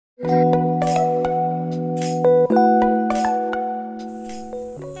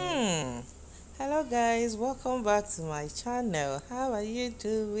back to my channel. How are you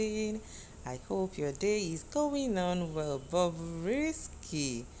doing? I hope your day is going on well.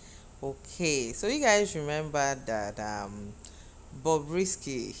 Bobrisky. Okay, so you guys remember that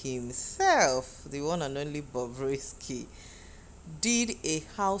Bobrisky himself, the one and only Bobrisky, did a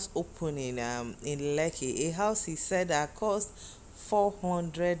house opening in Lekki, a house he said that cost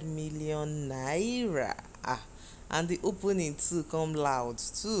 400 million naira. And the opening too come loud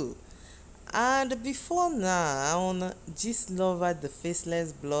too. And before now, Gist Lover, the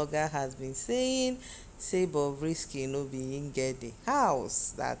faceless blogger, has been say Bobrisky no be him get the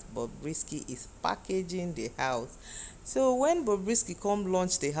house, that Bobrisky is packaging the house. So when Bobrisky come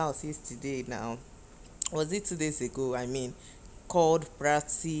launch the house yesterday now, was it 2 days ago? Called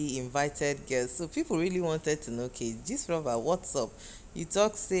Prati, invited guests. So people really wanted to know, okay, Gist Lover, what's up? You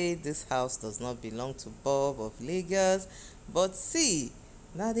talk say this house does not belong to Bob of Lagos, but see,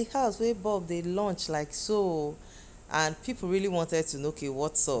 now the house where Bob they launch like so, and people really wanted to know, okay,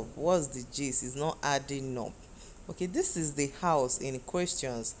 what's up? What's the gist? It's not adding up. Okay, this is the house in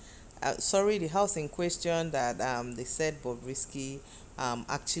questions. Sorry, the house in question that they said Bobrisky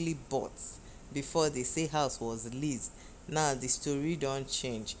actually bought before they say house was leased. Now the story don't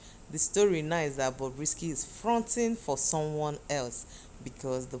change. The story now is that Bobrisky is fronting for someone else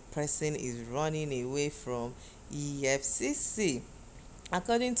because the person is running away from Efcc.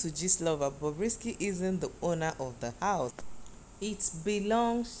 According to Gistlover, Bobrisky isn't the owner of the house. It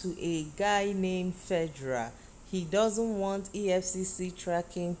belongs to a guy named Fedra. He doesn't want EFCC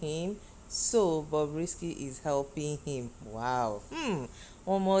tracking him, so Bobrisky is helping him. Wow.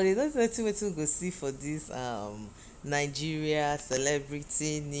 Omo, they don't know wetin we go see for this Nigeria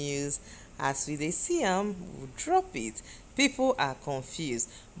celebrity news. As we dey see am, we drop it. People are confused,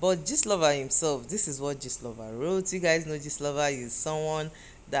 but Gistlover himself, this is what Gistlover wrote. You guys know Gistlover is someone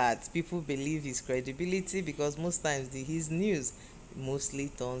that people believe his credibility, because most times his news mostly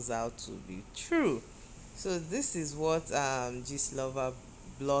turns out to be true. So this is what Gistlover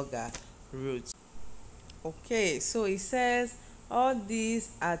blogger wrote. Okay, so he says, all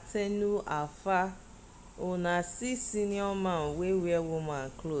these Atenu Afa, una see senior man wey wear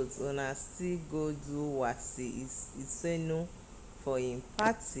woman clothes, una still go do wasi isenu for him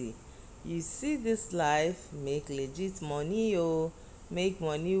party. You see this life, make legit money o, make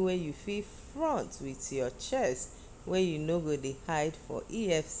money wey you fit front with your chest, wey you no go dey hide for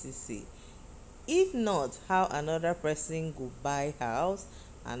EFCC. If not, how another person go buy house,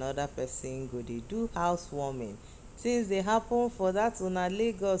 another person go dey do housewarming. Things dey happen for that una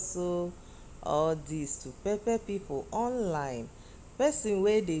Lagos o. All this to pepper people online. Person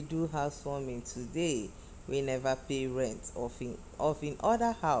wey dey do housewarming today wey never pay rent of in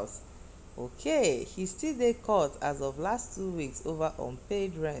other house, okay, he still dey court as of last 2 weeks over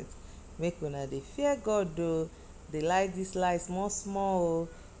unpaid rent. Make una dey fear God o, dey like this life small small o.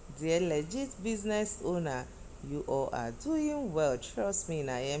 Dear legit business owner, you all are doing well. Trust me,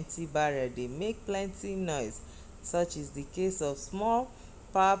 na empty barrel dey make plenty noise. Such is the case of small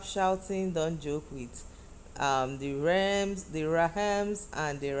pap shouting don joke with the Rahams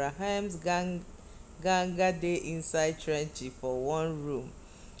and the Rahams ganga dey inside trenchy for one room.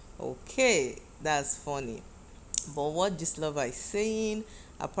 Okay, that's funny. But what this lover is saying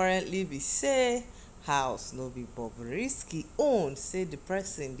apparently be say house no be Bobrisky own, say the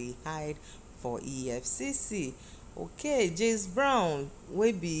person dey hide for EFCC. Okay, James Brown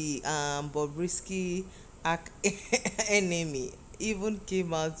wey be Bobrisky enemy even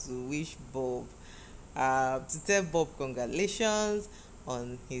came out to wish Bob, to tell Bob congratulations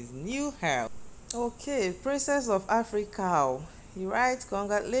on his new house. Okay, Princess of Africa, he writes,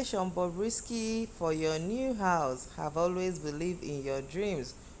 congratulations Bobrisky for your new house. Have always believed in your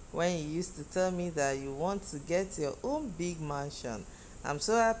dreams when you used to tell me that you want to get your own big mansion. I'm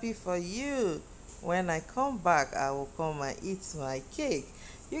so happy for you. When I come back, I will come and eat my cake.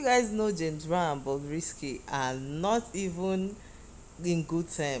 You guys know James Brown and Bobrisky are not even in good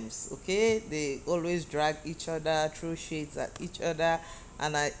terms. Okay, they always drag each other, throw shades at each other,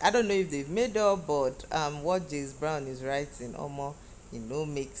 and I don't know if they've made up, but what James Brown is writing,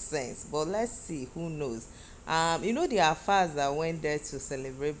 makes sense. But let's see, who knows. The affairs that went there to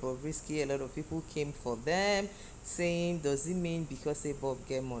celebrate Bobrisky, a lot of people came for them, saying, does it mean because say Bob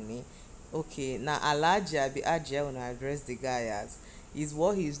get money? Okay, now Alhaji Abi Ajia wanna address the guy as, is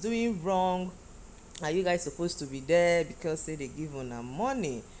what he's doing wrong? Are you guys supposed to be there because say they give una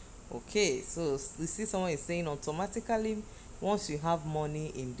money? Okay, so you see someone is saying automatically once you have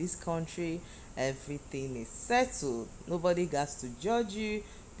money in this country, everything is settled. Nobody gets to judge you,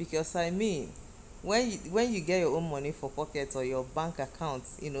 because when you get your own money for pocket or your bank account,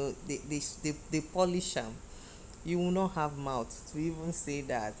 they polish them. you will not have mouth to even say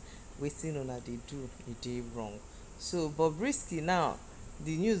that wetin una dey do e dey wrong. So Bobrisky now,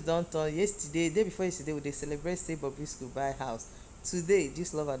 the news don turn yesterday, day before yesterday we dey celebrate say Bobrisky buy house. Today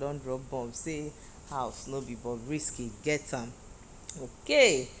dis lover don drop bomb say house no be Bobrisky get am.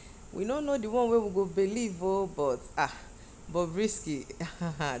 Okay, we no know the one wey we go believe but Bobrisky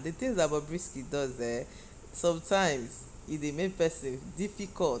the things that Bobrisky does sometimes e dey make person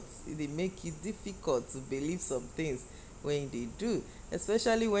difficult, e dey make it difficult to believe some things wey e dey do,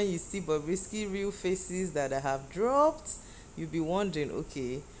 especially when you see Bobrisky real faces that I have dropped. You be wondering,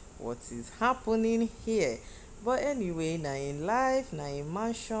 okay, what is happening here? But anyway, na in life, na in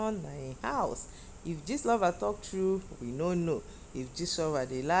mansion, na in house. If dis lover talk true, we no know. If dis lover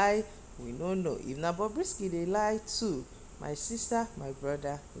dey lie, we no know. If na Bobrisky dey lie too, my sister, my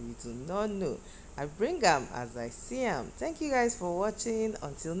brother, we do not know. I bring am as I see am. Thank you guys for watching.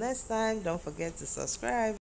 Until next time, don't forget to subscribe.